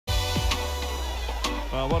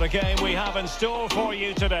Well, what a game we have in store for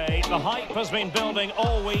you today. The hype has been building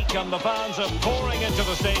all week and the fans are pouring into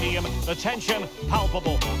the stadium. The tension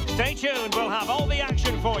palpable. Stay tuned, we'll have all the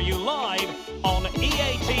action for you live on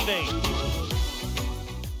EA TV.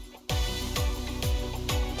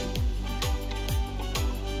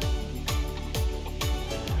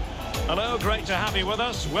 Hello, great to have you with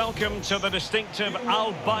us. Welcome to the distinctive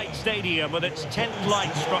Bayt Stadium with its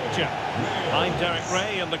tent-like structure. I'm Derek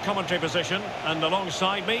Ray in the commentary position, and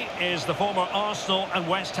alongside me is the former Arsenal and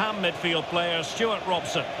West Ham midfield player Stuart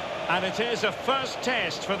Robson. And it is a first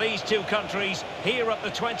test for these two countries here at the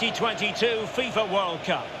 2022 FIFA World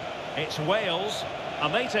Cup. It's Wales,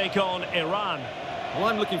 and they take on Iran. Well,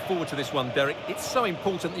 I'm looking forward to this one, Derek. It's so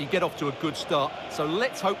important that you get off to a good start. So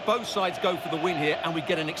let's hope both sides go for the win here and we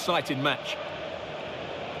get an exciting match.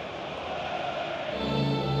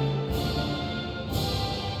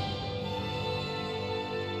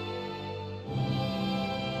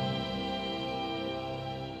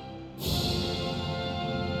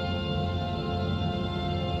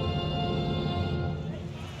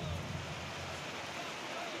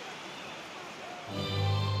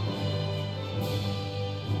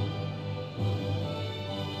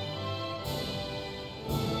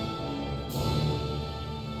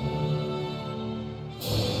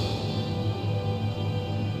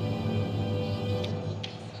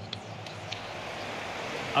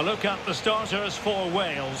 A look at the starters for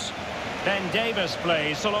Wales. Ben Davies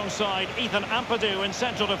plays alongside Ethan Ampadu in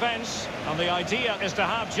central defence. And the idea is to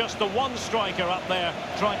have just the one striker up there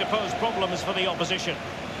trying to pose problems for the opposition.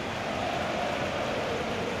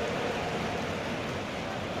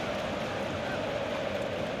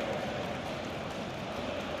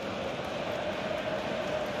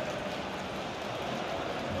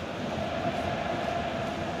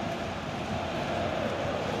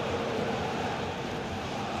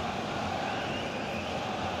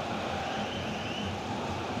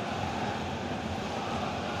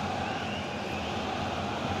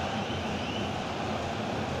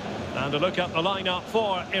 And a look at the lineup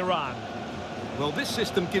for Iran. Well, this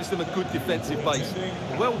system gives them a good defensive base.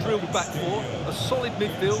 A well-drilled back four, a solid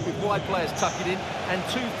midfield with wide players tucking in, and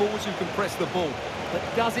two forwards who can press the ball. But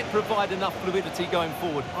does it provide enough fluidity going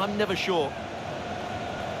forward? I'm never sure.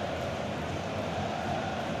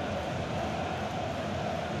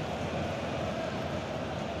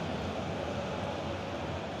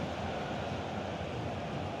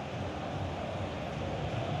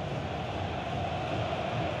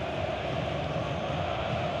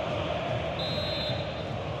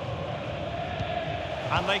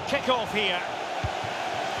 And they kick off here.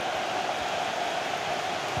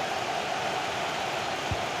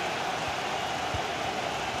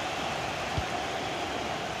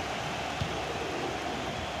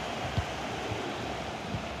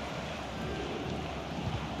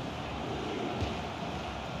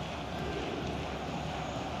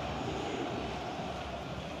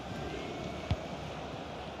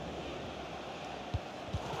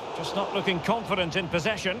 Just not looking confident in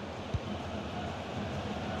possession.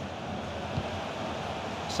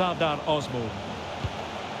 Sardar Ozmul.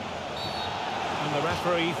 And the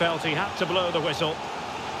referee felt he had to blow the whistle.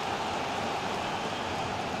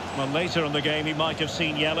 Well, later in the game he might have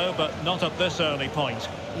seen yellow, but not at this early point.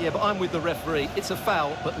 Yeah, but I'm with the referee. It's a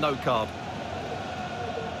foul, but no card.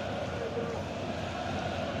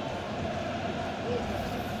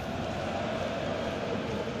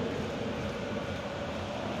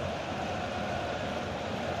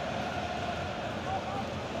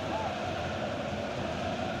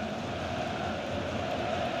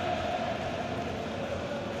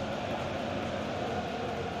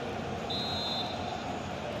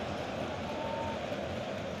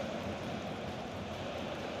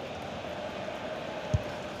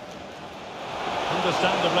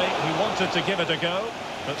 Understandably, he wanted to give it a go,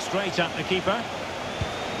 but straight at the keeper.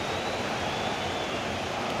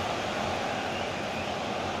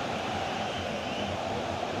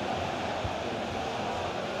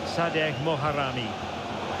 Sadegh Moharami.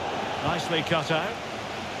 Nicely cut out.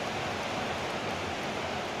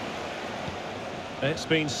 It's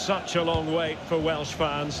been such a long wait for Welsh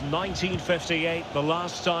fans. 1958, the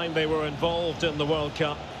last time they were involved in the World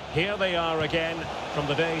Cup. Here they are again, from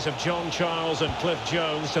the days of John Charles and Cliff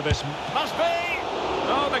Jones to this. Must be!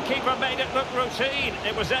 Oh, the keeper made it look routine.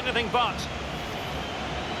 It was anything but.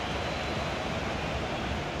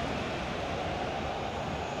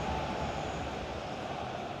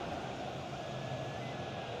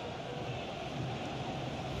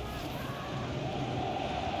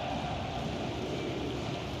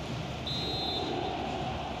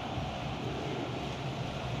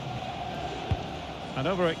 And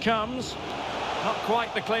over it comes. Not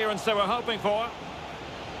quite the clearance they were hoping for.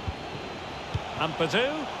 And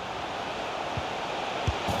Padu.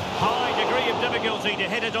 High degree of difficulty to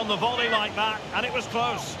hit it on the volley like that, and it was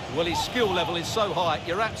close. Well, his skill level is so high,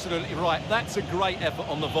 you're absolutely right. That's a great effort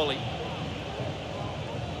on the volley.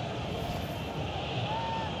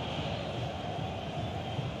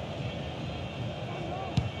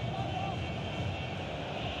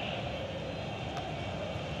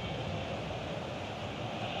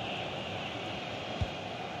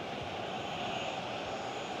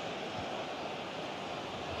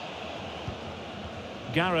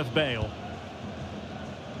 Gareth Bale.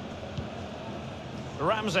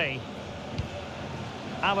 Ramsey.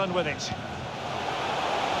 Allen with it.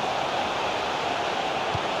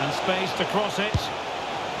 And space to cross it.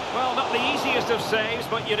 Well, not the easiest of saves,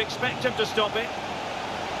 but you'd expect him to stop it.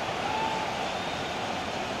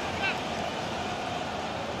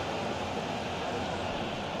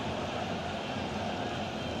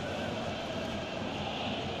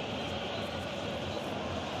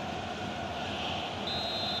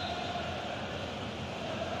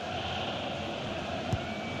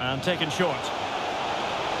 And taken short.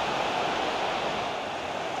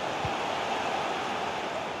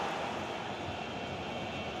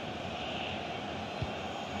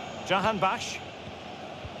 Jahan Bash.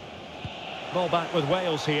 Ball back with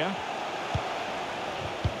Wales here.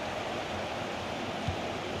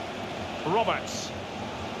 Roberts.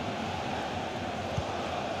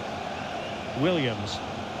 Williams.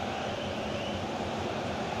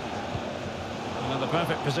 And in the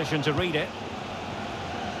perfect position to read it.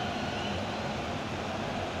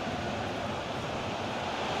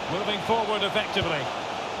 Moving forward effectively.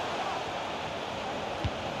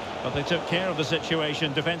 But they took care of the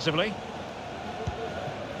situation defensively.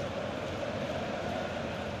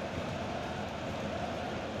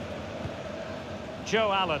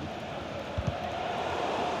 Joe Allen.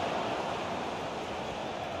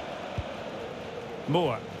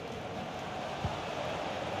 Moore.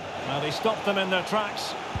 Now they stopped them in their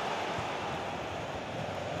tracks.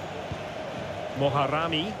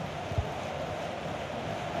 Moharami.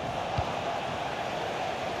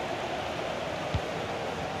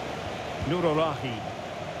 Nurorahi.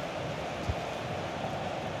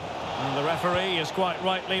 And the referee is quite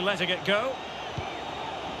rightly letting it go.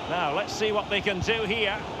 Now, let's see what they can do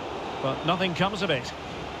here. But nothing comes of it.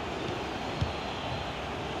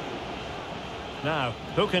 Now,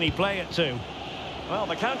 who can he play it to? Well,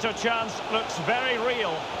 the counter chance looks very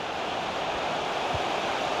real.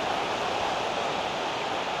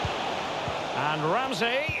 And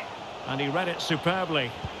Ramsey. And he read it superbly.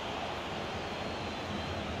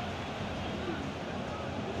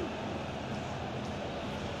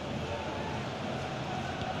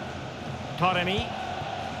 Taremi.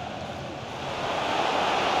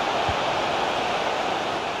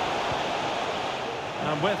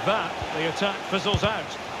 And with that, the attack fizzles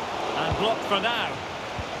out. And blocked for now.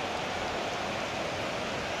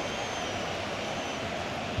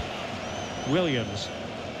 Williams.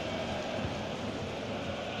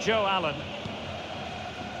 Joe Allen.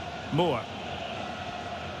 Moore.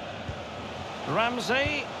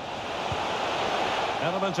 Ramsey.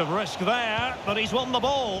 Element of risk there, but he's won the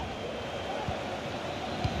ball.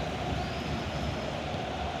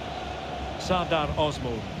 Sardar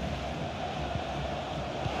Osmo.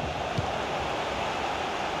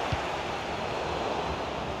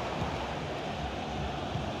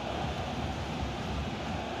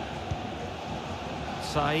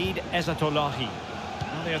 Saeed Ezatolahi.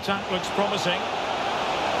 Well, the attack looks promising.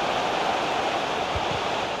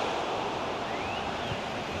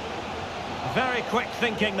 Very quick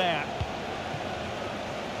thinking there.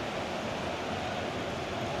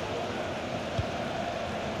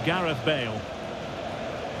 Gareth Bale.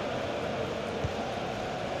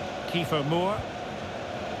 Kiefer Moore.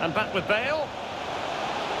 And back with Bale.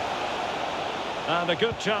 And a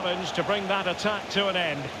good challenge to bring that attack to an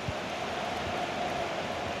end.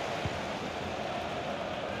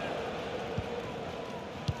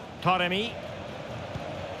 Taremi.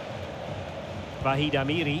 Vahid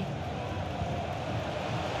Amiri.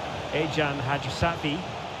 Ejan Hadjisafi.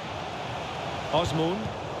 Osmoon.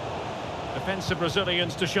 Defensive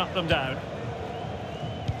Brazilians to shut them down.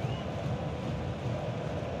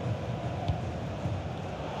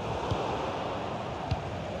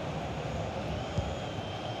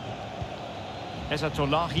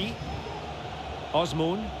 Ezatolahi.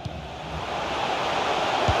 Osmoon.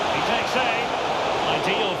 He takes aim.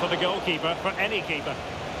 Ideal for the goalkeeper, for any keeper.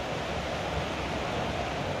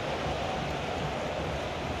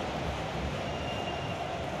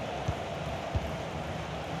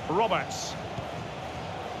 Roberts.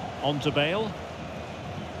 On to Bale.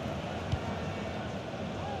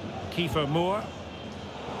 Moore.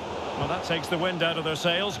 Well, that takes the wind out of their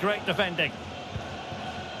sails. Great defending.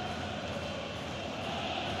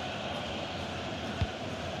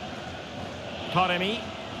 Taremi.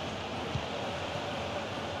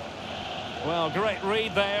 Well, great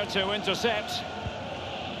read there to intercept.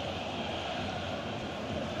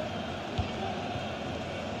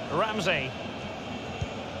 Ramsey.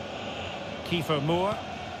 Moore.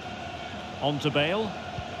 On to Bale.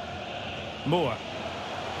 Moore.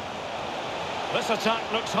 This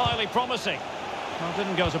attack looks highly promising. Well,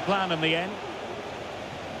 didn't go to plan in the end.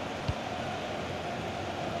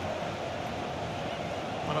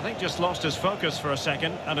 Well, I think just lost his focus for a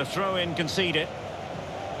second, and a throw-in conceded.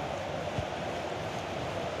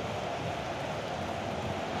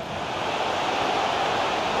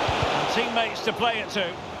 And teammates to play it to.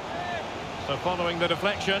 So following the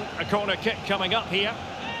deflection, a corner kick coming up here.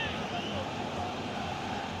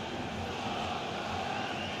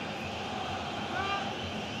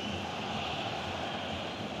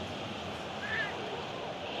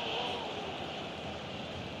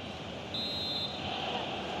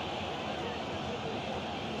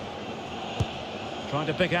 Trying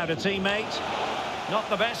to pick out a teammate. Not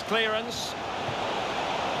the best clearance.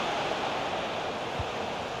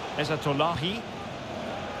 Ezatolahi.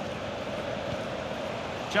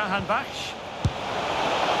 Jahanbakhsh.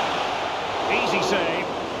 Easy save.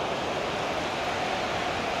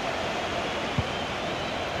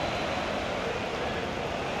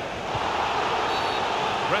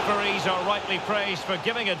 Referees are rightly praised for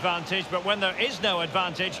giving advantage, but when there is no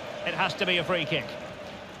advantage, it has to be a free kick.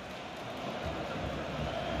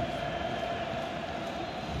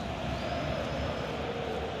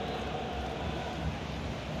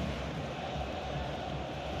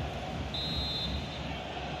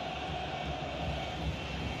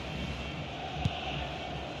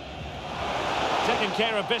 Taking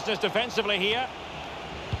care of business defensively here.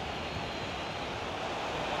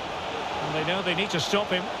 And they know they need to stop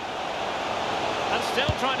him. And still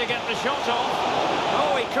trying to get the shot off.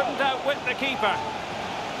 Oh, he couldn't outwit the keeper.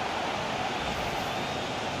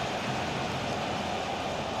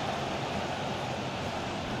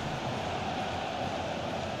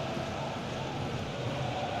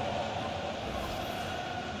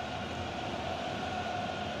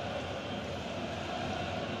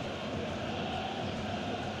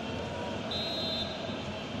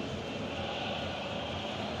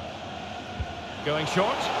 Going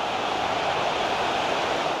short.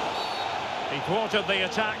 He thwarted the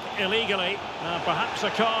attack illegally. Perhaps a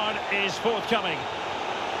card is forthcoming.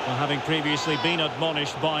 Well, having previously been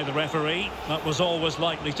admonished by the referee, that was always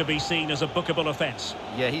likely to be seen as a bookable offence.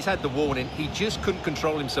 Yeah, he's had the warning. He just couldn't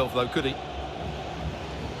control himself, though, could he?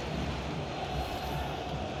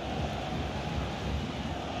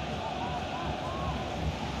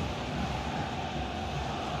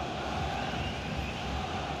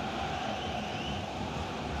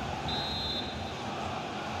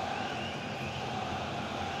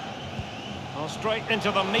 Straight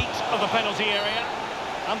into the meat of the penalty area.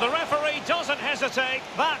 And the referee doesn't hesitate.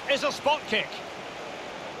 That is a spot kick.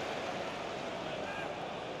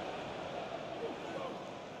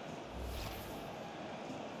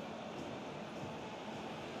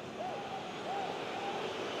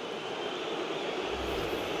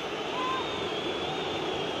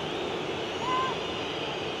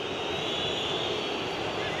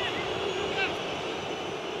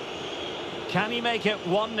 Can he make it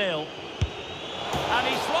 1-0? And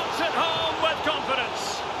he slots it home with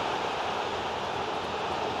confidence.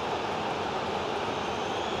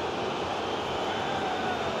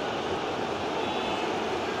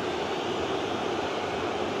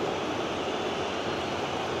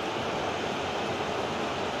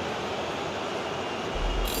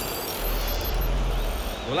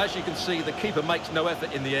 Well, as you can see, the keeper makes no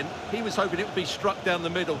effort in the end. He was hoping it would be struck down the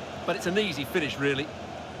middle, but it's an easy finish, really.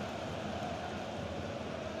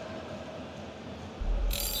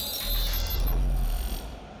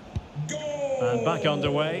 And back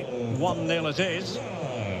underway, 1-0 it is.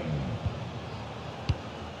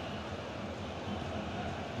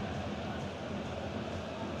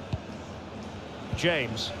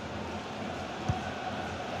 James.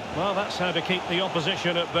 Well, that's how to keep the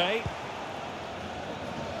opposition at bay.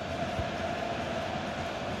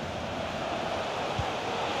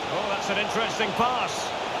 Oh, that's an interesting pass.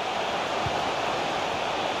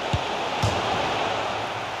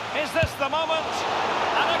 Is this the moment?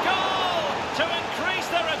 And a goal! To increase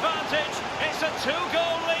their advantage, it's a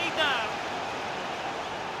 2-goal lead now.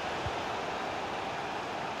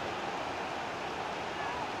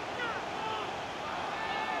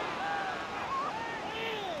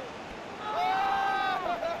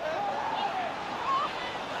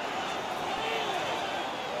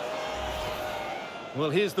 Well,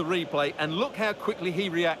 here's the replay, and look how quickly he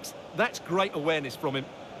reacts. That's great awareness from him.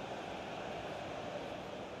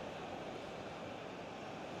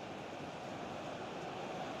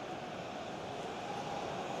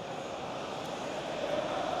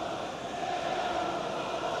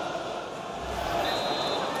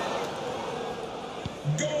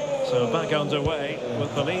 So back underway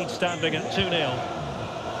with the lead standing at 2-0.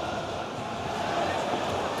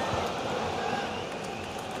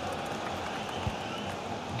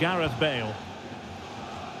 Gareth Bale.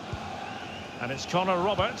 And it's Connor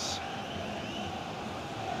Roberts.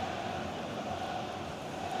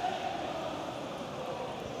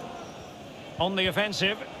 On the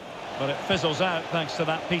offensive, but it fizzles out thanks to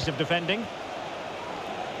that piece of defending.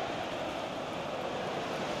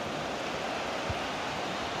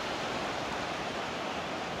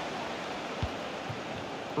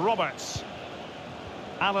 Roberts.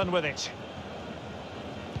 Allen with it.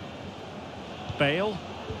 Bale.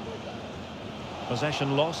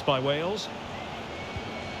 Possession lost by Wales.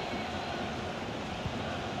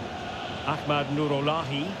 Ahmad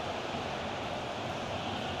Nurolahi.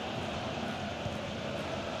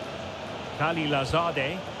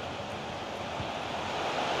 Khalilazadeh.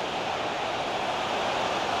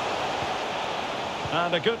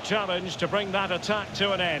 And a good challenge to bring that attack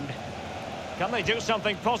to an end. Can they do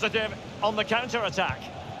something positive on the counter-attack?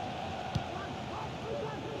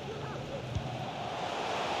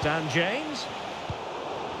 Dan James.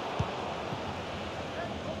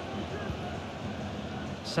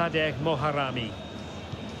 Sadegh Moharami.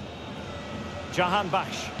 Jahan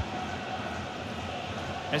Bash.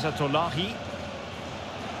 Ezatolahi.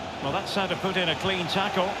 Well, that's how to put in a clean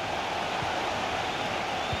tackle.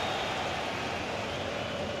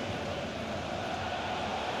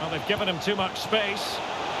 Well, they've given him too much space.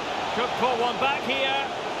 Could pull one back here.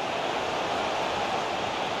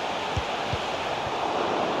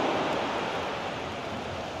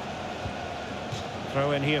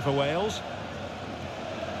 Throw in here for Wales.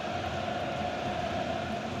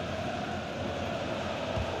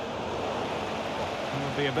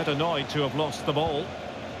 Would be a bit annoyed to have lost the ball.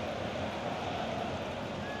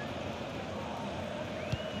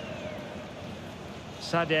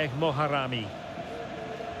 Sadegh Moharami.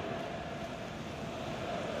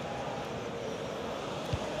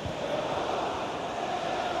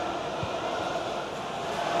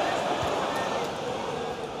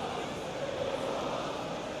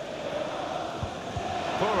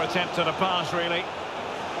 Poor attempt at a pass, really.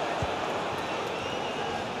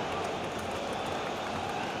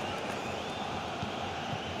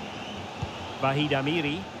 Vahid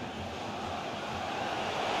Amiri.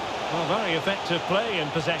 Well, very effective play in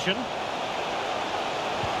possession.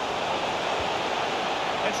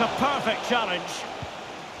 It's a perfect challenge.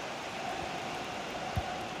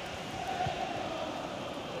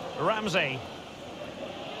 Ramsey.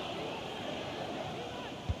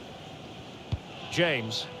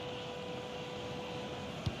 James.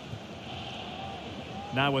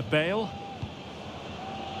 Now with Bale.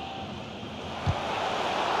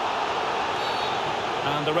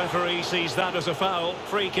 And the referee sees that as a foul.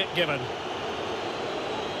 Free kick given.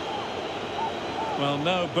 Well,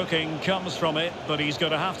 no booking comes from it, but he's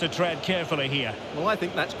going to have to tread carefully here. Well, I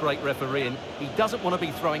think that's great refereeing. He doesn't want to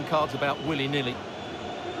be throwing cards about willy-nilly.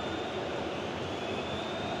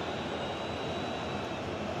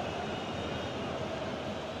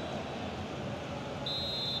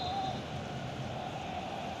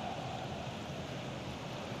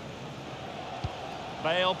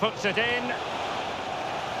 Bale puts it in.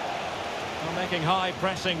 Well, making high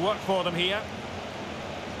pressing work for them here.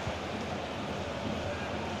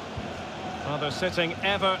 Well, they're sitting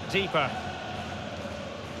ever deeper.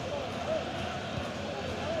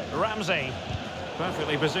 Ramsey,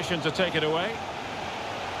 perfectly positioned to take it away.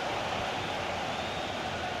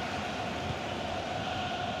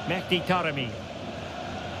 Mehdi Taremi.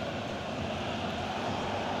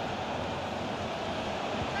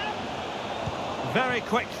 Very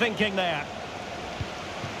quick thinking there.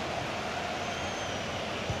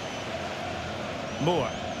 Moore.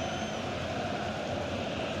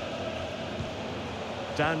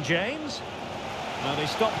 Dan James. Now they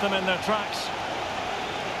stopped them in their tracks.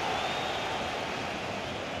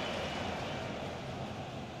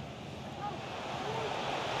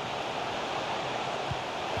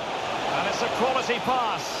 And it's a quality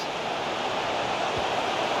pass.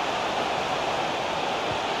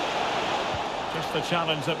 Just the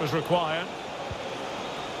challenge that was required.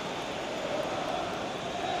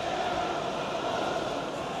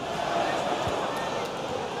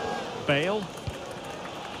 Bale.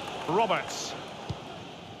 Roberts.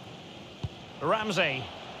 Ramsey.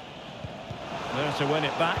 There to win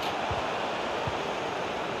it back.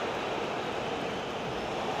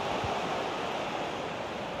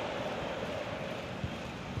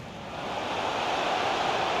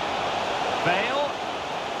 Bale.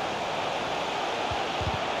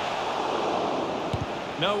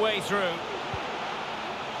 No way through.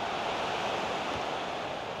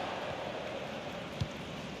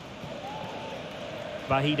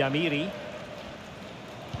 Vahid Amiri.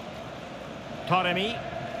 Taremi.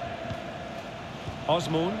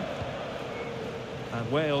 Osmoon.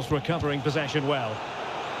 And Wales recovering possession well.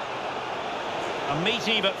 A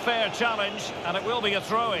meaty but fair challenge, and it will be a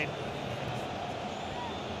throw-in.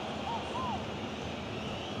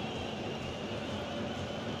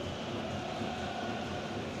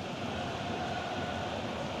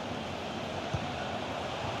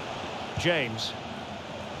 James.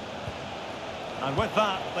 And with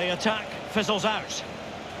that, the attack fizzles out.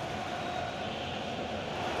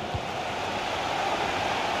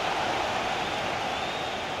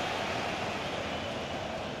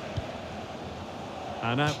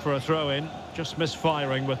 And out for a throw-in, just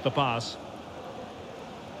misfiring with the pass.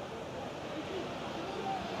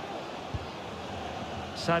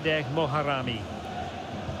 Sadegh Moharami.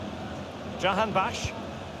 Jahan Bash.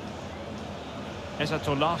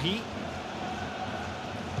 Ezatollahi.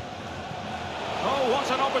 Oh, what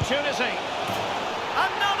an opportunity!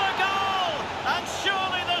 Another goal! And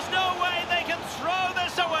surely there's no way they can throw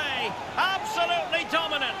this away! Absolutely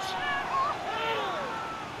dominant!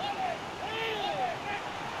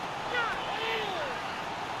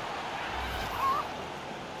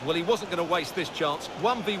 Well, he wasn't going to waste this chance.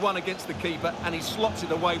 1v1 against the keeper, and he slots it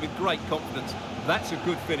away with great confidence. That's a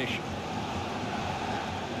good finish.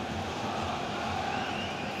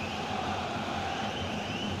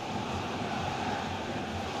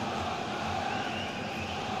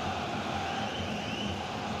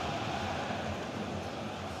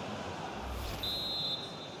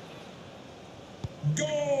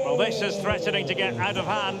 Well, this is threatening to get out of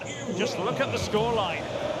hand. Just look at the scoreline.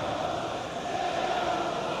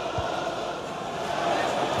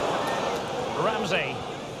 Ramsey.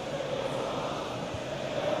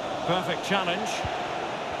 Perfect challenge.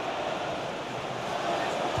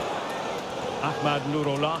 Ahmad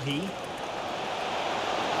Nourollahi.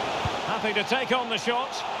 Happy to take on the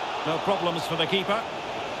shot. No problems for the keeper.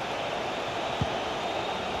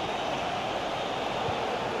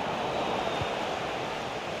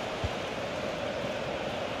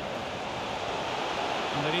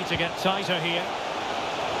 And they need to get tighter here.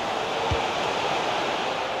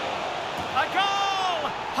 A goal!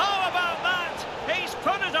 How about that? He's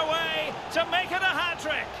put it away to make it a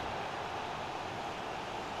hat-trick.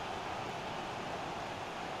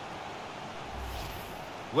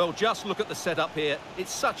 Well, just look at the setup here.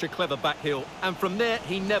 It's such a clever back heel, and from there,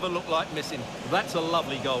 he never looked like missing. That's a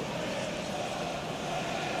lovely goal.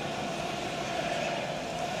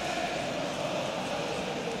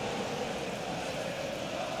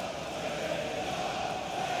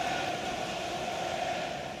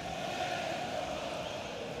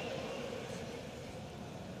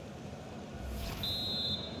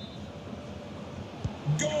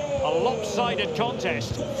 A lopsided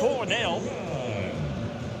contest, 4-0.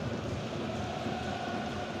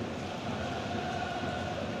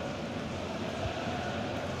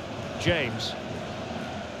 James.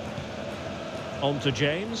 On to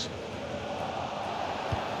James.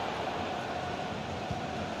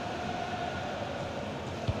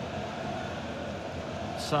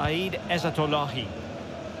 Saeed Ezatollahi.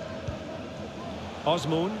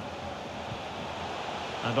 Osmoon.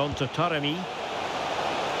 And on to Taremi.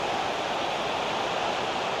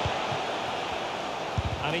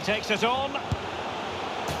 And he takes it on.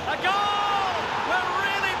 A goal! We're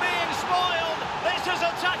really being spoiled. This is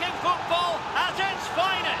attacking football at its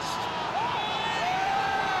finest.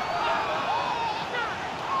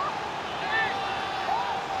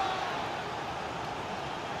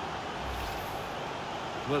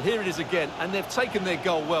 Well, here it is again, and they've taken their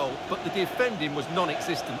goal well, but the defending was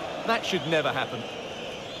non-existent. That should never happen.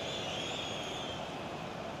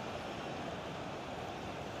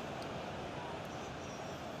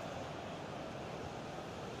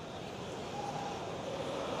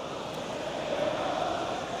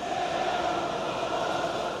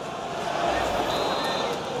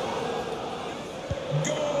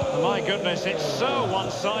 My goodness, it's so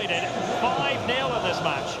one-sided. 5-0 in this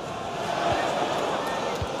match.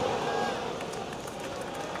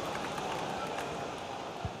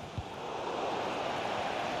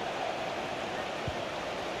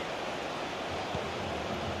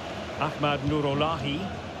 Ahmad Nourollahi.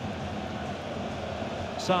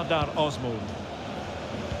 Sardar Osmoon.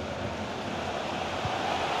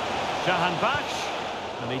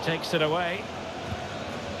 Jahanbakhsh, and he takes it away.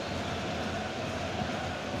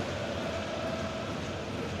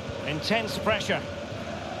 Intense pressure.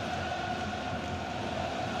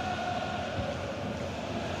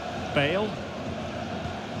 Bale.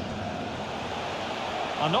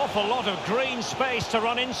 An awful lot of green space to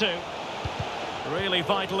run into. Really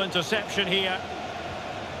vital interception here.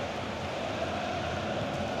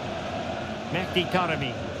 Mehdi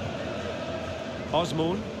Karami.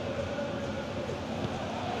 Osmoon.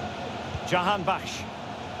 Jahanbakhsh.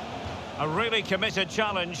 A really committed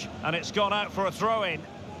challenge, and it's gone out for a throw-in.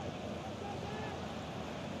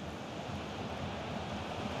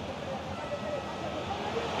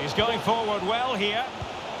 He's going forward well here.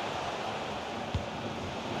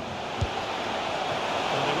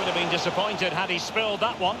 And they would have been disappointed had he spilled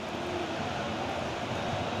that one.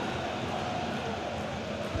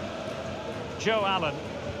 Joe Allen.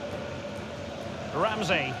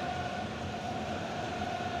 Ramsey.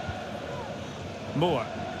 Moore.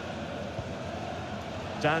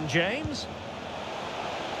 Dan James.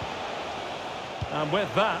 And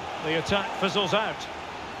with that, the attack fizzles out.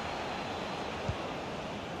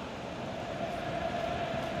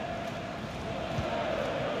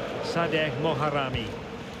 Sadegh Moharami.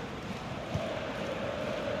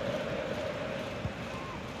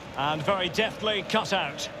 And very deftly cut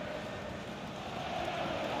out.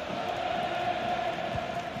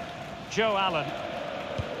 Joe Allen.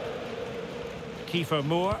 Kiefer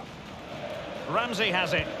Moore. Ramsey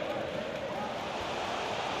has it.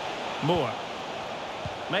 Moore.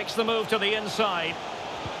 Makes the move to the inside.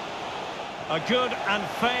 A good and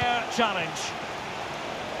fair challenge.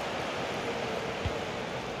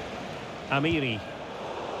 Amiri.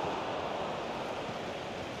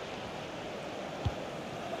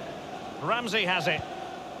 Ramsey has it.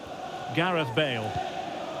 Gareth Bale.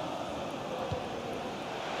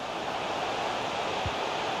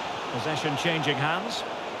 Possession changing hands.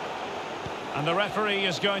 And the referee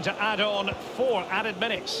is going to add on 4 added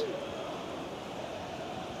minutes.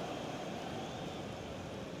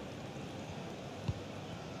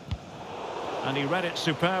 And he read it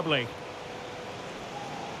superbly.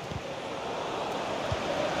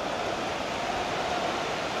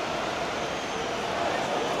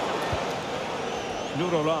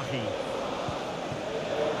 Nurolahi.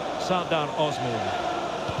 Sardar Osmoon.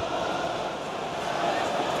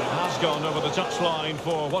 It has gone over the touchline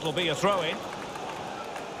for what will be a throw-in.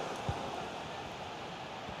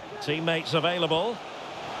 Teammates available.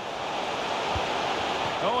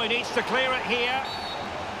 Oh, he needs to clear it here.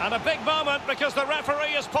 And a big moment because the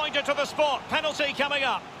referee has pointed to the spot. Penalty coming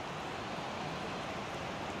up.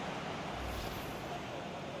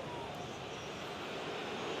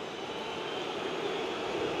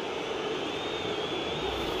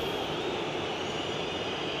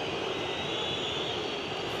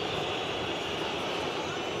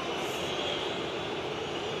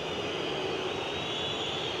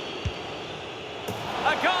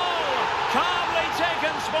 A goal! Calmly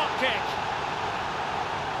taken spot kick.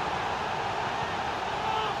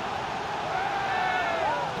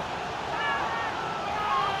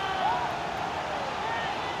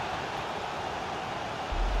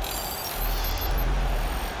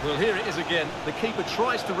 Well, here it is again. The keeper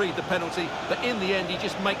tries to read the penalty, but in the end, he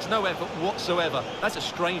just makes no effort whatsoever. That's a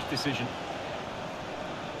strange decision.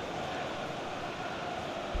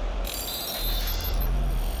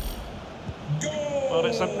 Well,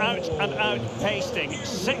 it's an out-and-out pasting.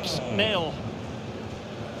 6-0.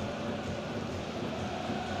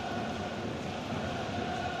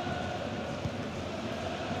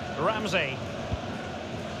 Ramsey.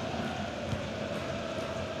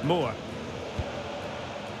 Moore.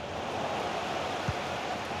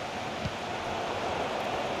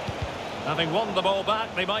 Having won the ball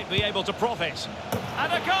back, they might be able to profit.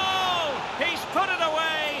 And a goal! He's put it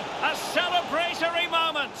away! A celebratory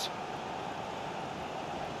moment!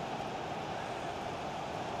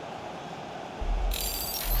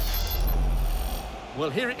 Well,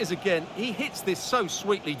 here it is again. He hits this so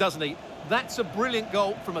sweetly, doesn't he? That's a brilliant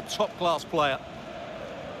goal from a top-class player.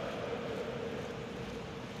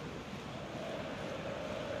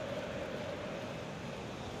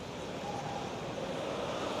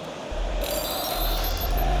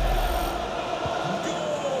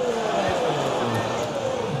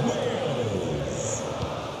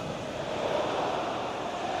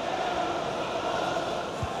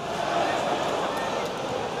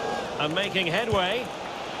 And making headway.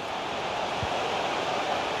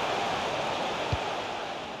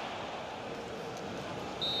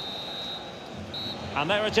 And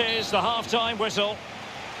there it is, the half-time whistle.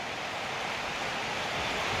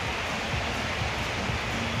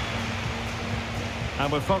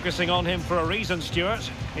 And we're focusing on him for a reason, Stuart.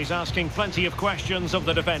 He's asking plenty of questions of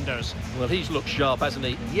the defenders. Well, he's looked sharp, hasn't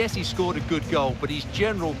he? Yes, he scored a good goal, but his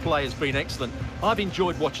general play has been excellent. I've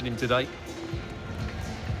enjoyed watching him today.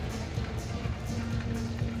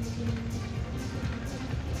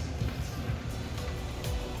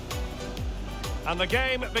 And the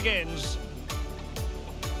game begins.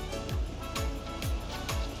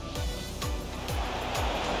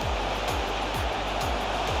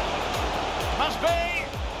 Must be!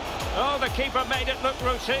 Oh, the keeper made it look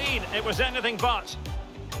routine. It was anything but.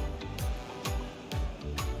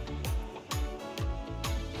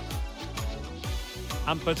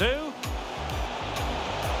 Ampadu.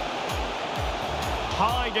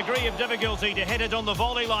 High degree of difficulty to hit it on the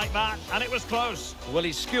volley like that, and it was close. Well,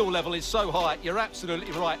 his skill level is so high, you're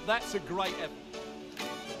absolutely right. That's a great effort.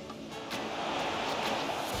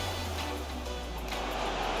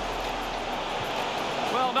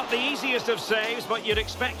 Well, not the easiest of saves, but you'd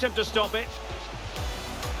expect him to stop it.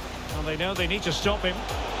 Well, they know they need to stop him.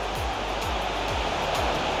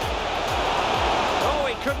 Oh,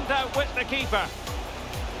 he couldn't outwit the keeper.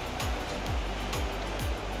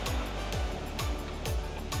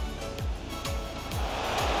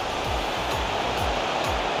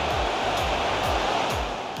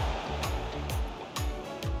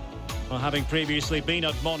 Well, having previously been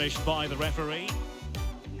admonished by the referee.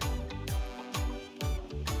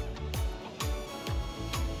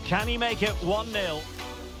 Can he make it 1-0?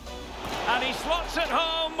 And he slots it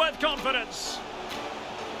home with confidence.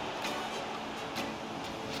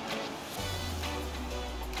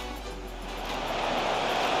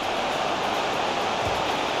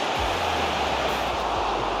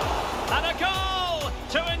 And a goal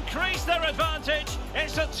to increase their advantage.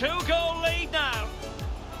 It's a 2-goal lead now.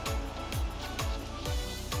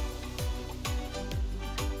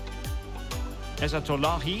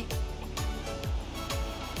 Ezatolahi.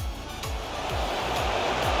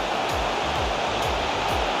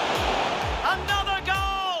 Another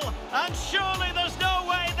goal! And surely there's no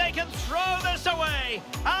way they can throw this away.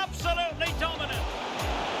 Absolutely dominant.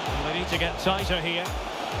 They need to get tighter here.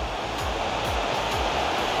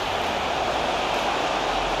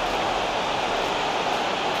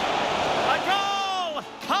 A goal!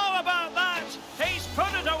 How about that? He's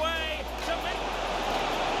put it away to make...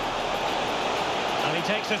 And he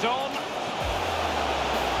takes it on.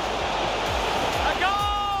 A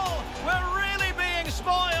goal! We're really being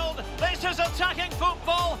spoiled. This is attacking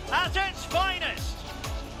football at its finest.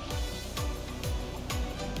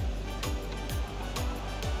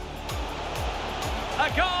 A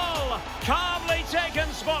goal! Calmly taken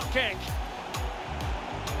spot kick.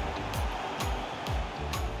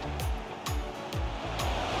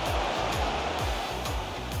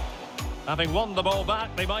 Having won the ball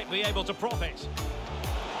back, they might be able to profit.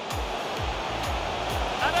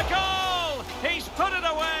 And a goal! He's put it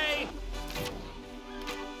away!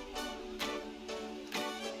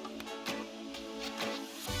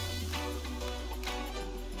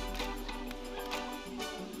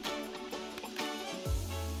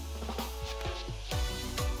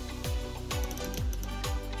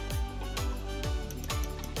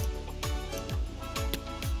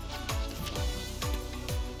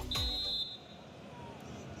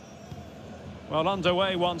 Well,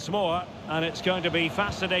 underway once more, and it's going to be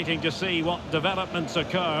fascinating to see what developments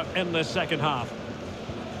occur in this second half.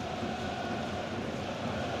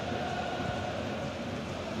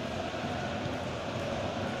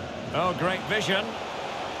 Oh, great vision.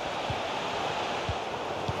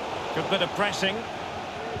 Good bit of pressing.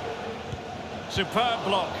 Superb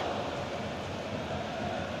block.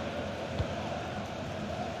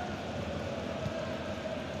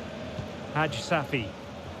 Haj Safi.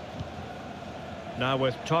 Now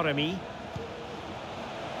with Taremi.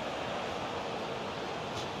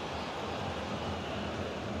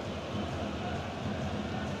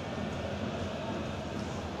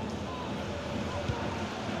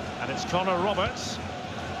 And it's Connor Roberts.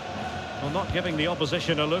 Well, not giving the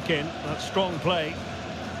opposition a look in. That's strong play.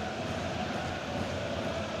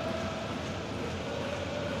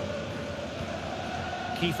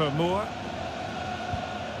 Kiefer Moore.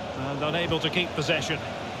 And unable to keep possession.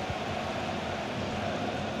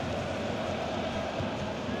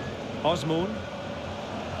 Osmoon.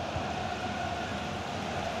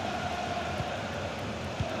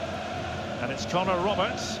 And it's Connor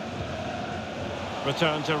Roberts.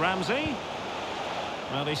 Return to Ramsey.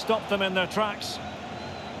 Well, he stopped them in their tracks.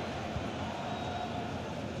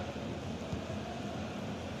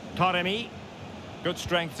 Taremi. Good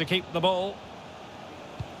strength to keep the ball.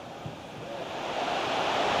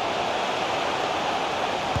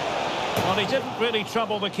 Well, he didn't really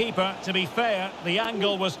trouble the keeper. To be fair, the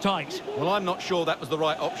angle was tight. Well, I'm not sure that was the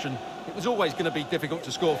right option. It was always going to be difficult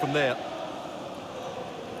to score from there.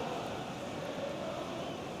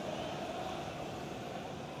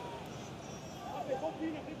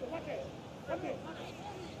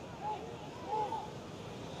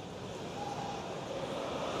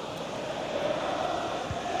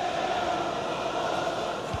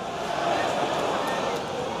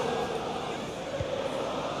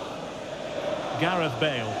 Gareth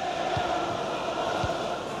Bale.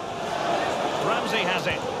 Ramsey has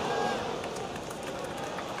it.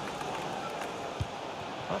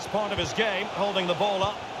 That's part of his game, holding the ball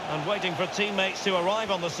up and waiting for teammates to arrive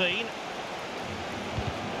on the scene.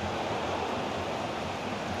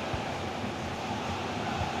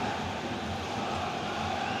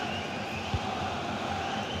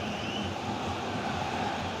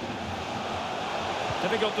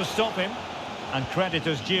 Difficult to stop him. And credit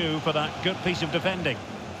is due for that good piece of defending.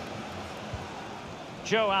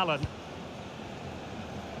 Joe Allen.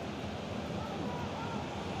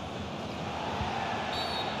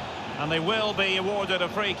 And they will be awarded a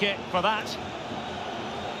free kick for that.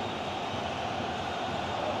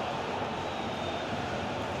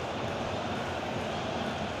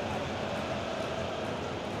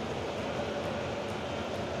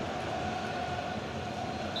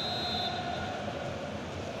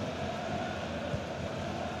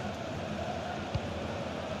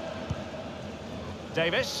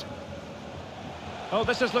 Davis. Oh,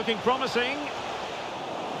 this is looking promising.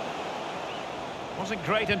 Wasn't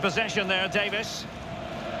great in possession there, Davis.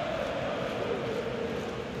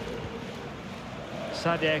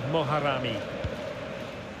 Sadegh Moharami.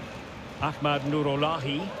 Ahmad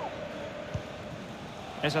Nourolahi.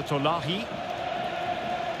 Ezatolahi.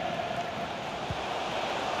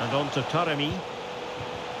 And on to Taremi.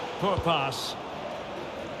 Poor pass.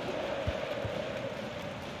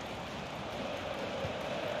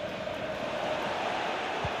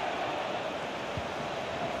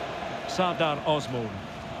 Sardar Osman.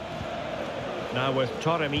 Now with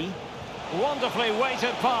Taremi. Wonderfully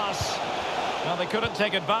weighted pass. Now they couldn't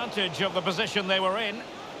take advantage of the position they were in.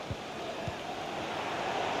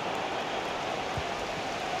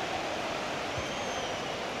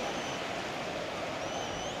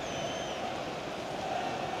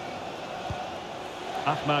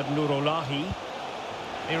 Ahmad Nourolahi.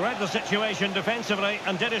 He read the situation defensively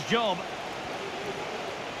and did his job.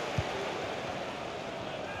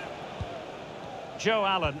 Joe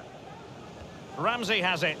Allen. Ramsey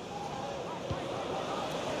has it.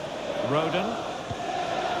 Roden.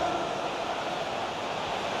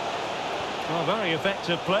 Well, very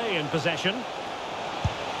effective play in possession.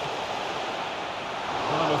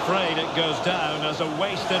 Well, I'm afraid it goes down as a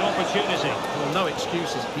wasted opportunity. Well, no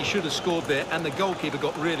excuses. He should have scored there, and the goalkeeper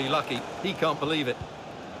got really lucky. He can't believe it.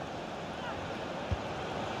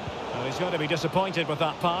 Well, he's going to be disappointed with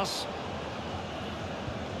that pass.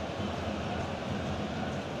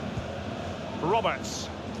 Roberts.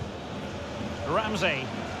 Ramsey.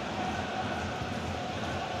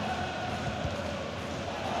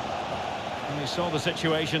 And he saw the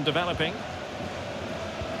situation developing.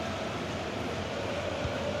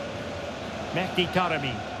 Mehdi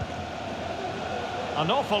Taremi.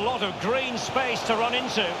 An awful lot of green space to run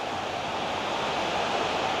into.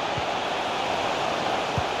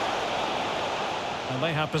 And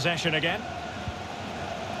they have possession again.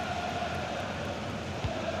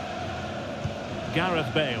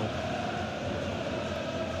 Gareth Bale.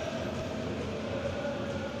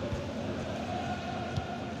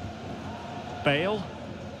 Bale.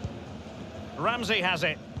 Ramsey has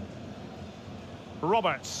it.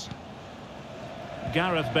 Roberts.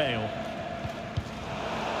 Gareth Bale.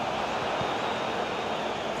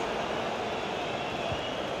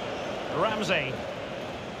 Ramsey.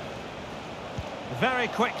 Very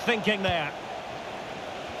quick thinking there.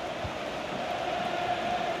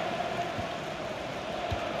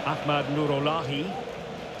 Ahmad Nourolahi.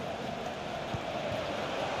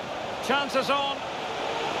 Chances on.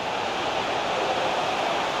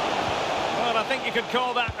 Well, I think you could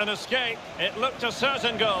call that an escape. It looked a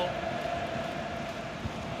certain goal.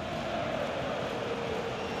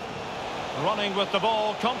 Running with the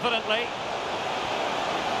ball confidently.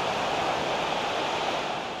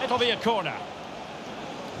 It'll be a corner.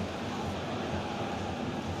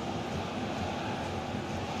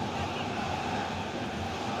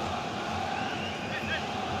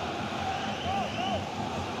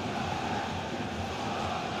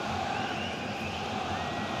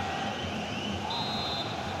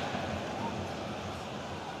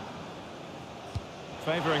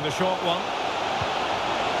 Favouring the short one.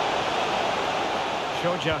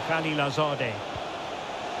 Shoja Khalilazadeh.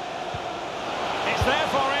 It's there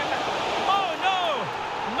for him. Oh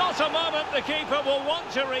no! Not a moment the keeper will want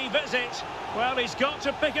to revisit. Well, he's got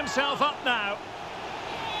to pick himself up now.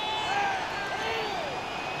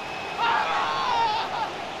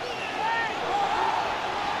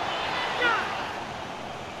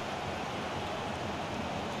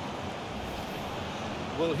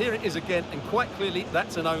 Well, here it is again, and quite clearly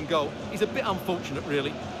that's an own goal. He's a bit unfortunate,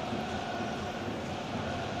 really.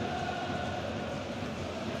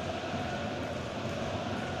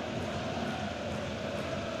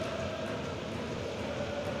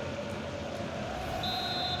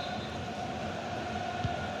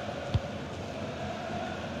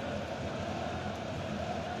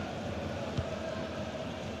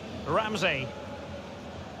 Ramsey.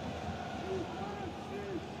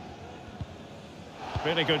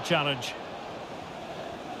 Really good challenge.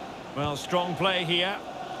 Well, strong play here.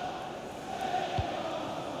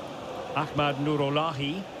 Ahmad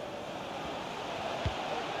Nurolahi.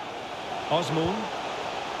 Osmoon.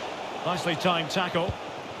 Nicely timed tackle.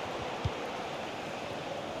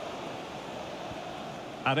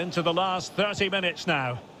 And into the last 30 minutes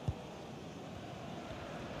now.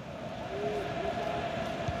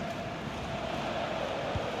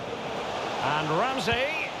 And Ramsey.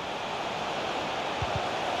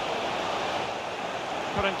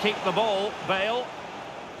 Couldn't keep the ball, Bale.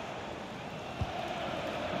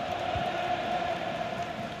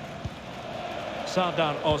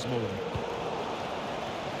 Sardar Osmoon.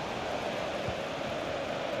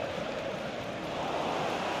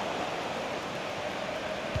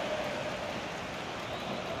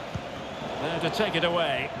 There to take it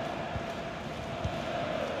away.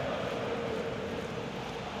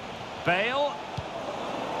 Bale.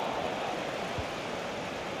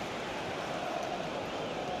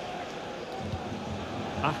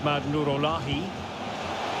 Ahmad Nurolahi.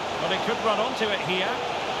 But he could run onto it here.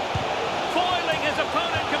 Foiling his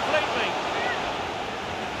opponent completely.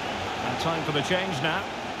 And time for the change now.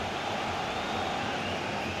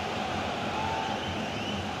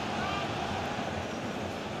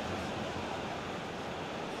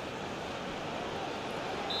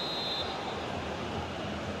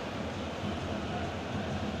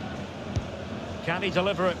 Can he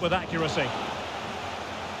deliver it with accuracy?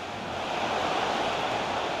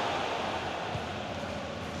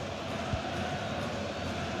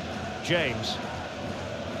 James.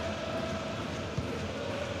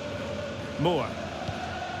 Moore.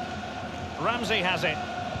 Ramsey has it.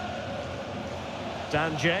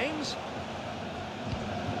 Dan James.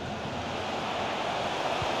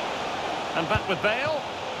 And back with Bale.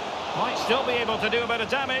 Might still be able to do a bit of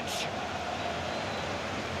damage.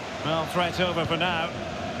 Well, threat over for now.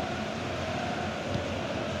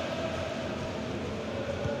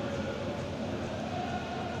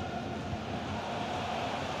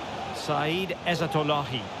 Saeed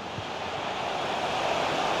Ezzatullahi.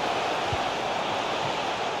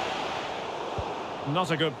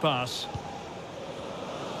 Not a good pass.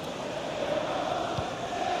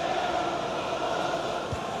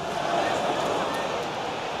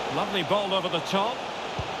 Lovely ball over the top.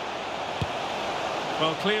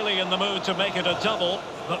 Well, clearly in the mood to make it a double,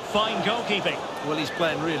 but fine goalkeeping. Well, he's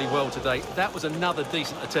playing really well today. That was another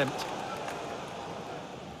decent attempt.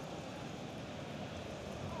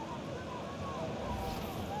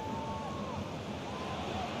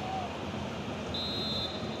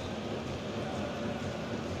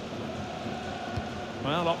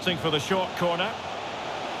 Well, opting for the short corner.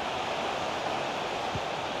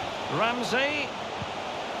 Ramsey.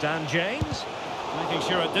 Dan James. Making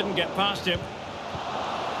sure it didn't get past him.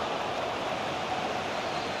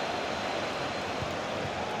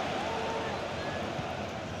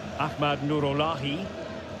 Ahmad Nurolahi.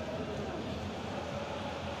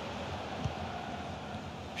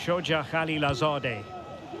 Shoja Khalilazadeh.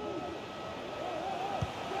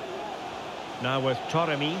 Now with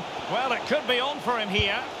Toremi. Well, it could be on for him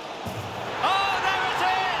here. Oh, there it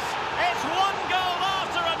is! It's one goal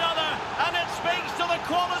after another, and it speaks to the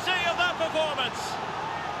quality of that performance.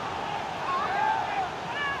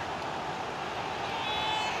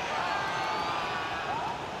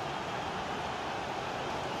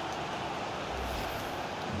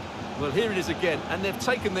 Well, here it is again, and they've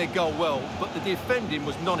taken their goal well, but the defending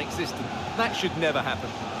was non-existent. That should never happen.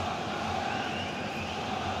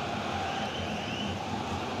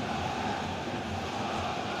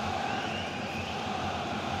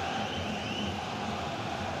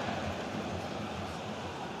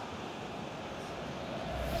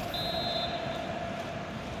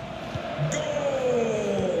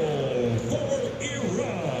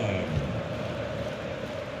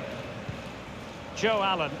 Joe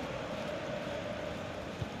Allen.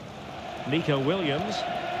 Nico Williams.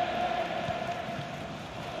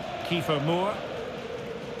 Kiefer Moore.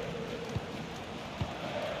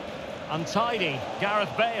 Untidy,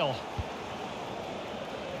 Gareth Bale.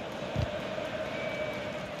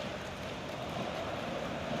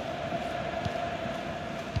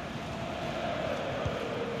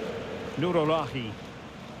 Nurolahi.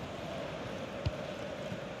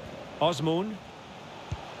 Osmoon.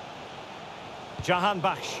 Jahan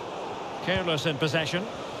Bakhsh. Careless in possession.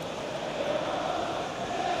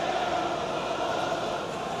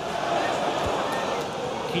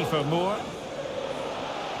 Kiefer Moore.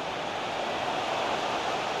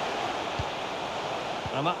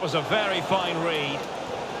 And that was a very fine read.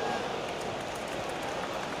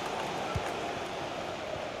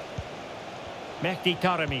 Mehdi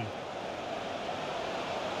Taremi.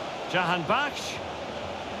 Jahan Bakhsh.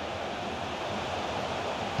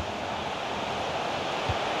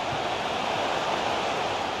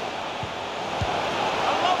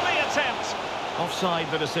 A lovely attempt. Offside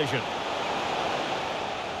the decision.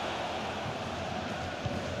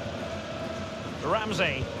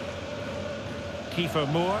 Ramsey. Kiefer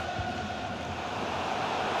Moore.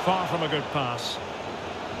 Far from a good pass.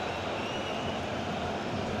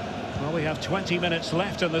 Well, we have 20 minutes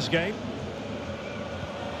left in this game.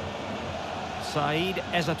 Saeed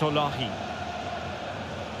Ezzatullahi.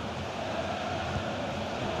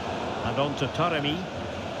 And on to Taremi.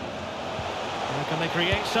 Now can they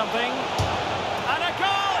create something? And a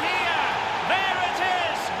goal here! There it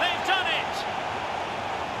is! They've done it!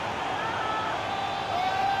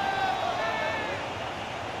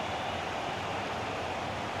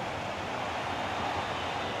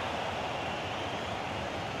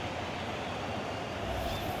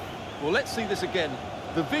 Well, let's see this again.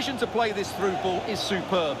 The vision to play this through ball is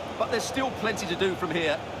superb, but there's still plenty to do from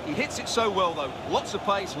here. He hits it so well, though. Lots of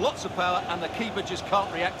pace, lots of power, and the keeper just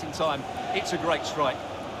can't react in time. It's a great strike.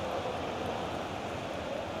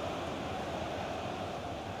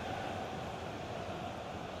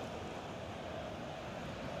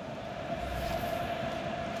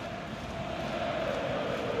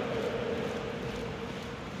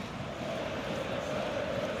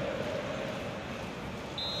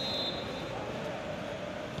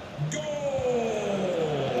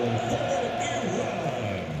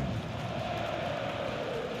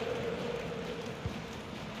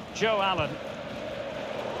 Joe Allen.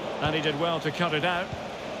 And he did well to cut it out.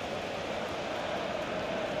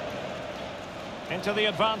 Into the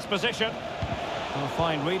advanced position. A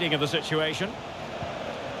fine reading of the situation.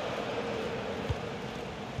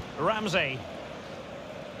 Ramsey.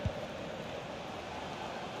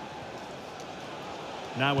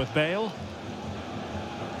 Now with Bale.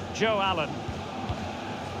 Joe Allen.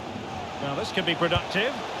 Now this could be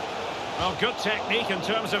productive. Well, good technique in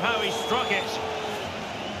terms of how he struck it.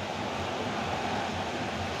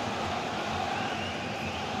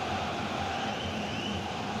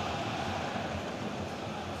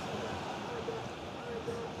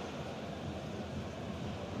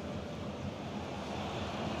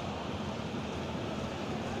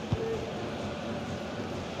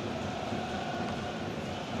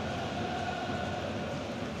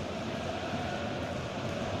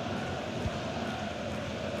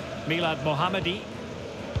 Milad Mohammadi.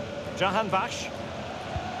 Jahan Bakhsh.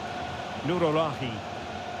 Nurolahi.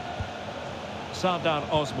 Sardar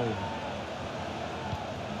Osmoon.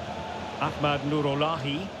 Ahmad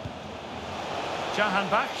Nurolahi. Jahan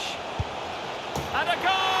Bakhsh. And a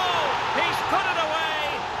goal! He's put it away!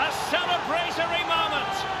 A celebratory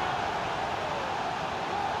moment!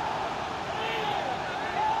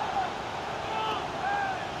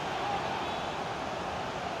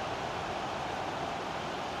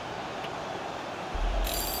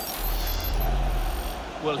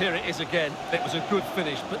 Well, here it is again. It was a good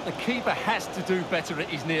finish, but the keeper has to do better at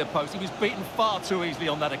his near post. He was beaten far too easily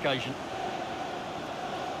on that occasion.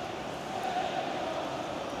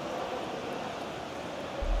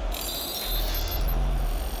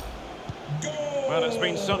 Well, it's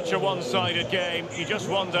been such a one-sided game. You just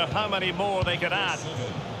wonder how many more they could add.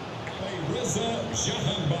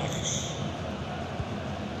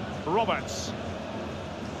 Roberts.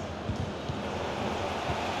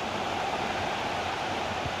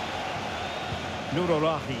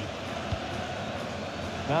 Nurolahi.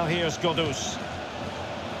 Now here's Godus.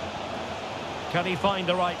 Can he find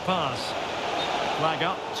the right pass? Flag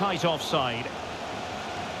up, tight offside.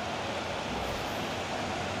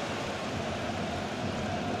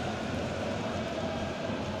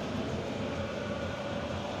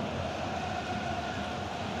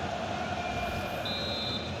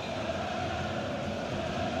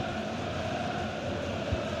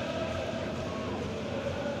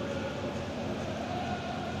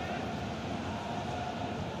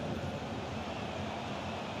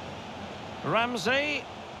 Ramsey.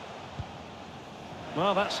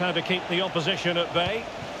 Well, that's how to keep the opposition at bay.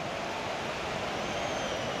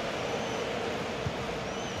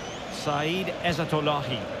 Saeed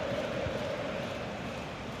Ezzatullahi.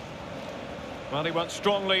 Well, he went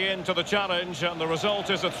strongly into the challenge, and the result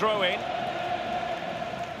is a throw-in.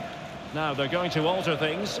 Now they're going to alter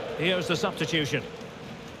things. Here's the substitution.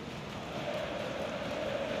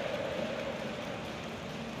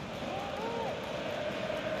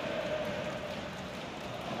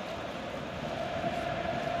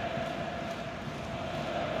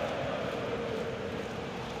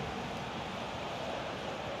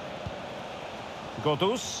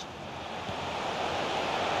 Godus.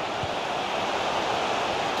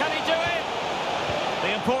 Can he do it?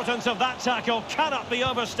 The importance of that tackle cannot be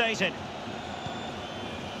overstated.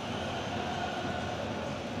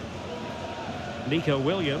 Nico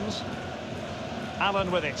Williams.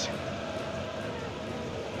 Allen with it.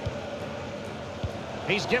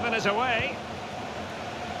 He's given us away.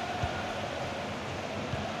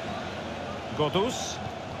 Godus.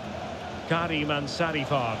 Karim and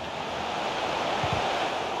Sarifard.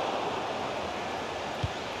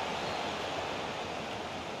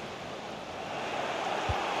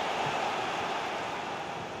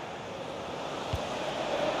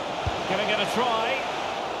 Giving it a try.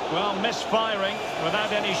 Well, misfiring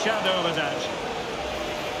without any shadow of a doubt.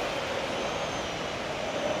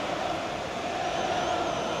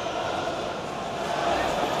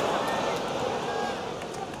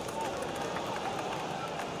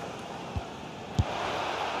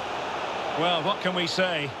 Well, what can we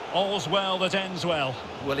say? All's well that ends well.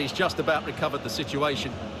 Well, he's just about recovered the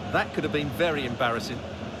situation. That could have been very embarrassing.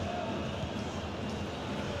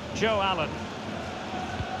 Joe Allen.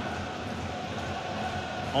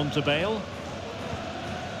 On to Bale.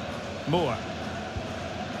 Moore.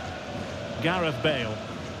 Gareth Bale.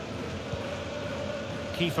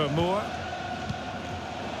 Kiefer Moore.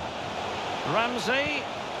 Ramsey.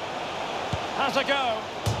 Has a go.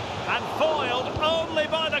 And foiled only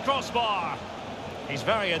by the crossbar. He's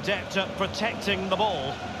very adept at protecting the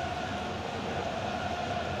ball.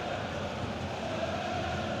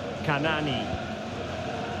 Kanani.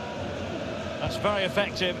 That's very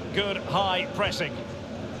effective. Good high pressing.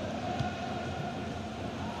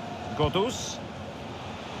 Godus.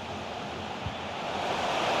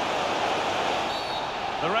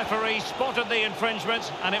 The referee spotted the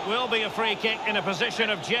infringement, and it will be a free kick in a position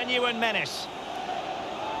of genuine menace.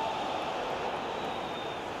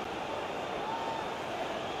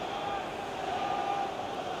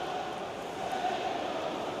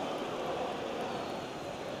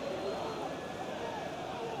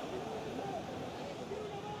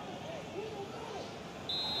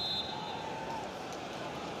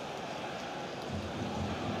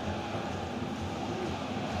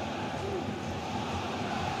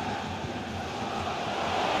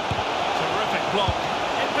 Block.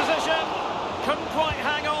 In position. Couldn't quite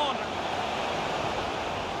hang on.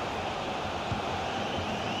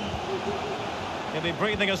 He'll be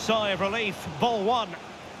breathing a sigh of relief. Ball one.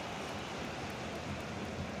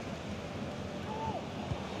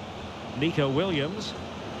 Nico Williams.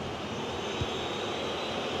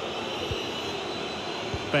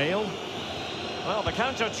 Bale. Well, the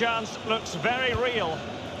counter chance looks very real.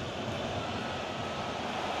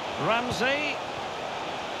 Ramsey.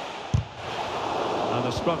 And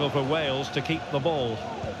a struggle for Wales to keep the ball.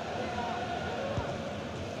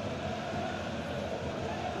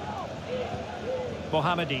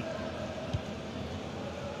 Mohamedi.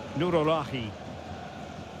 Nurorahi.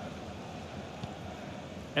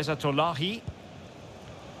 Ezzatullahi.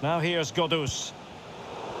 Now here's Godus.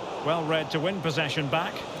 Well read to win possession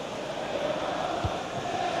back.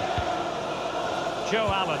 Joe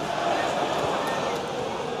Allen.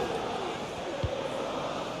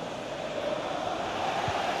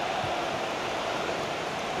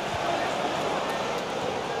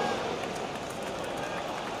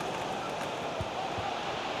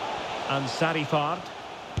 And Sarifard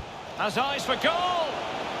has eyes for goal.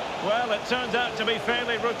 Well, it turned out to be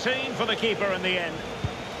fairly routine for the keeper in the end.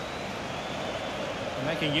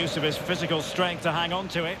 Making use of his physical strength to hang on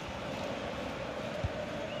to it.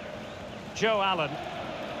 Joe Allen.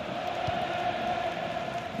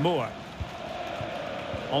 Moore.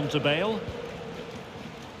 On to Bale.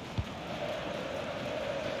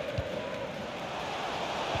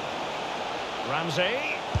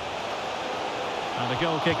 Ramsey. And a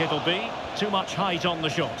goal kick it'll be. Too much height on the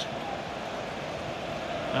shot.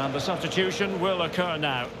 And the substitution will occur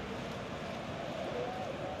now.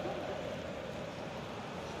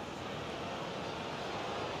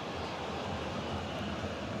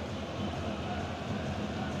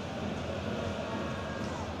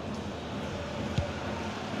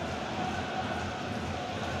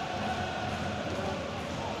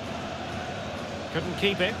 Couldn't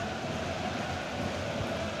keep it.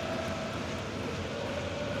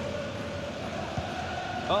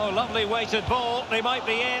 Oh, lovely weighted ball. They might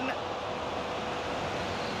be in.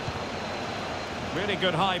 Really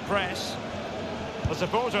good high press. The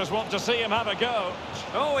supporters want to see him have a go.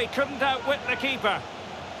 Oh, he couldn't outwit the keeper.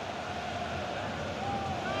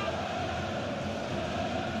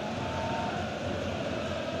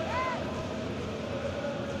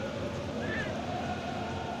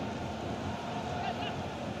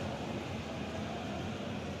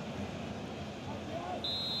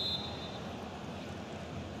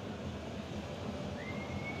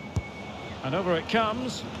 And over it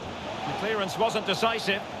comes. The clearance wasn't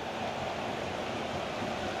decisive.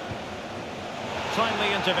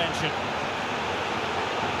 Timely intervention.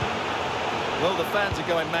 Well, the fans are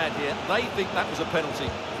going mad here. They think that was a penalty.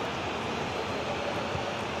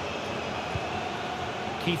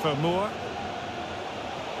 Kiefer Moore.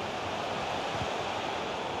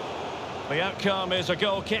 The outcome is a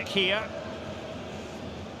goal kick here.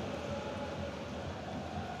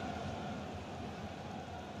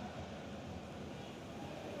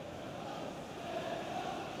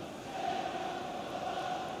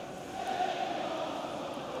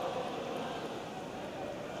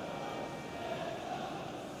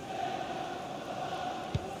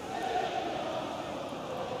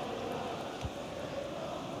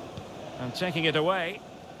 And taking it away.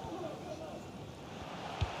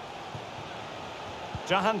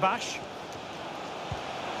 Jahanbakhsh.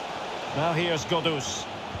 Now here's Godus.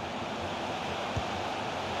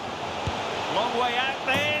 Long way out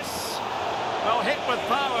this. Well, hit with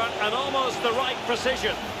power and almost the right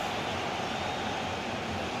precision.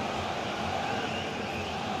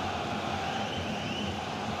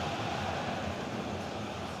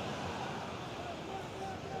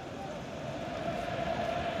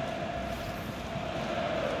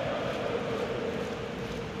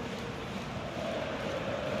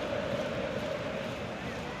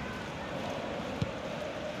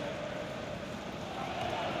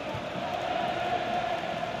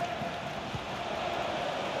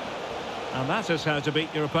 And that is how to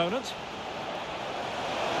beat your opponent.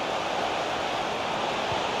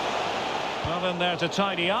 Well, in there to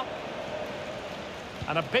tidy up.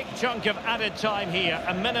 And a big chunk of added time here,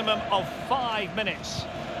 a minimum of 5 minutes.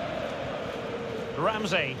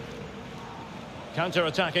 Ramsey.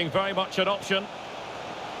 Counter-attacking, very much an option.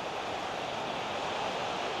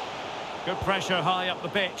 Good pressure high up the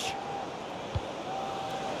pitch.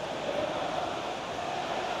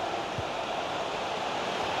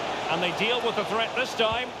 And they deal with the threat this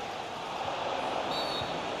time.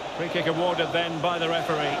 Free kick awarded then by the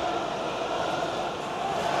referee.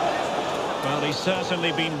 Well, he's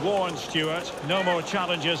certainly been warned, Stuart. No more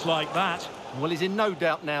challenges like that. Well, he's in no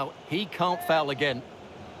doubt now. He can't foul again.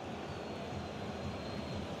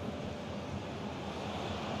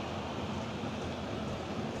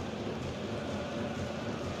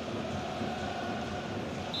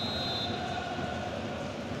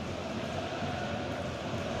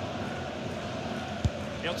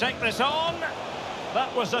 He'll take this on.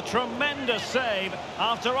 That was a tremendous save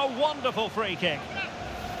after a wonderful free kick.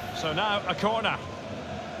 So now a corner.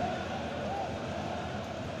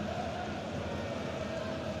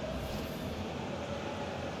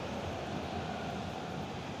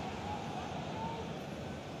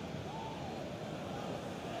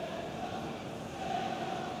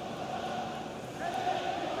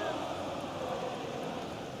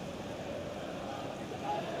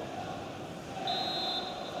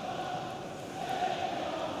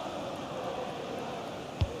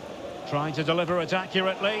 Trying to deliver it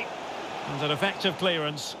accurately. And an effective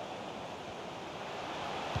clearance.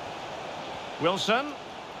 Wilson.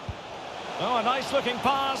 Oh, a nice looking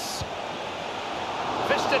pass.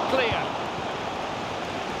 Fisted clear.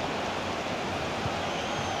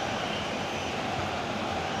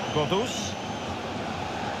 Godus.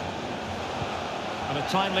 And a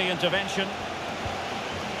timely intervention.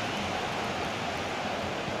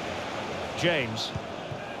 James.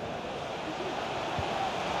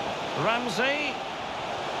 Ramsey.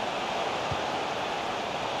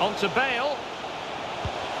 On to Bale.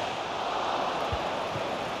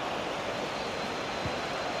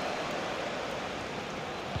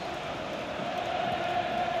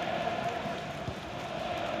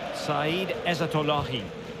 Saeed Ezzatullahi.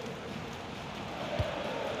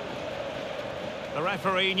 The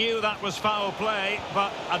referee knew that was foul play,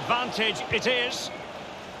 but advantage it is.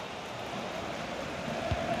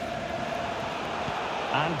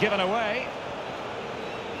 And given away.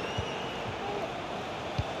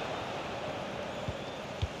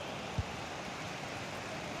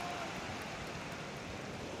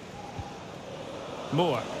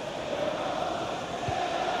 Moore.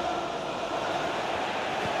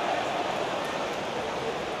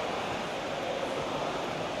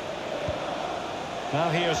 Now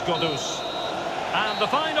here's Godus. And the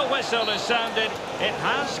final whistle is sounded. It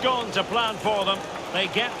has gone to plan for them. They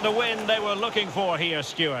get the win they were looking for here,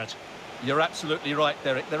 Stuart. You're absolutely right,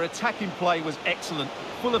 Derek. Their attacking play was excellent,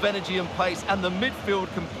 full of energy and pace, and the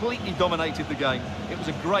midfield completely dominated the game. It was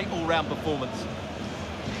a great all-round performance.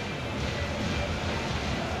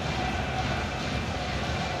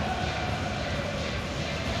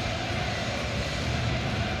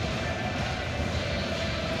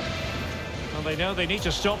 Well, they know they need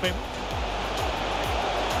to stop him.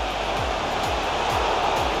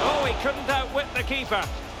 Oh, he couldn't outwit the keeper.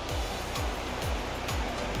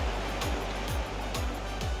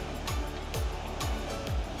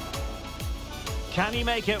 Can he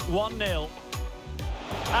make it 1-0?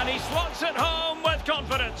 And he slots it home with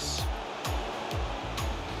confidence.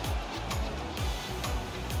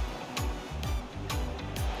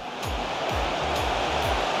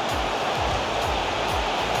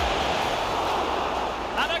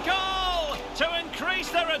 And a goal to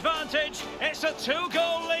increase their advantage. It's a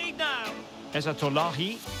 2-goal lead now.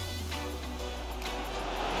 Ezatolahi.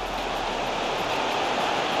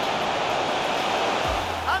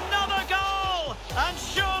 And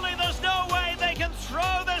surely there's no way they can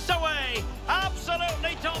throw this away.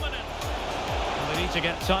 Absolutely dominant. And they need to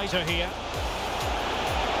get tighter here.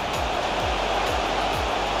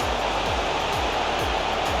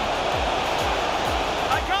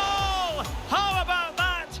 A goal! How about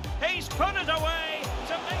that? He's put it away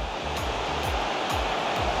to make...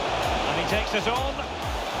 And he takes it on.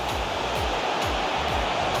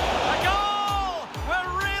 A goal!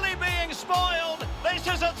 We're really being spoiled. This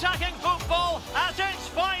is attacking football at its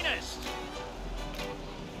finest.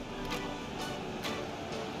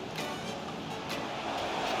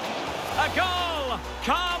 A goal!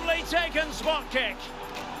 Calmly taken spot kick.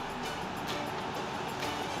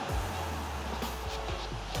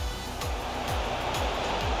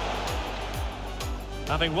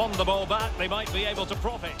 Having won the ball back, they might be able to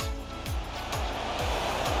profit.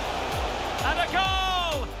 And a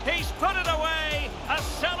goal! He's put it away. A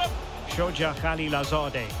celebration. Shoja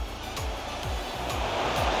Khalilazadeh.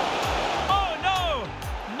 Oh no!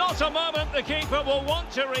 Not a moment the keeper will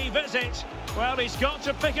want to revisit. Well, he's got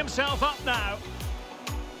to pick himself up now.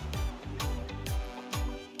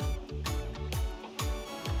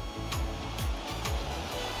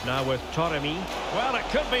 Now with Toremi. Well, it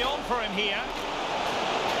could be on for him here.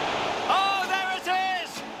 Oh, there it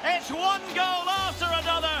is! It's one goal after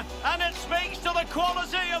another, and it speaks to the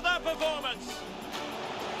quality of their performance.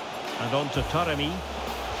 And on to Toremi.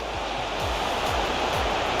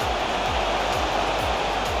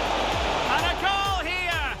 And a goal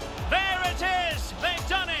here! There it is! They've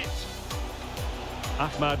done it!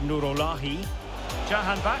 Ahmad Nurolahi.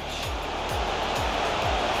 Jahanbakhsh.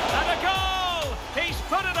 And a goal! He's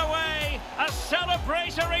put it away! A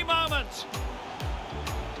celebratory moment!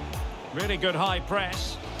 Really good high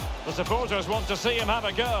press. The supporters want to see him have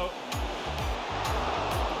a go.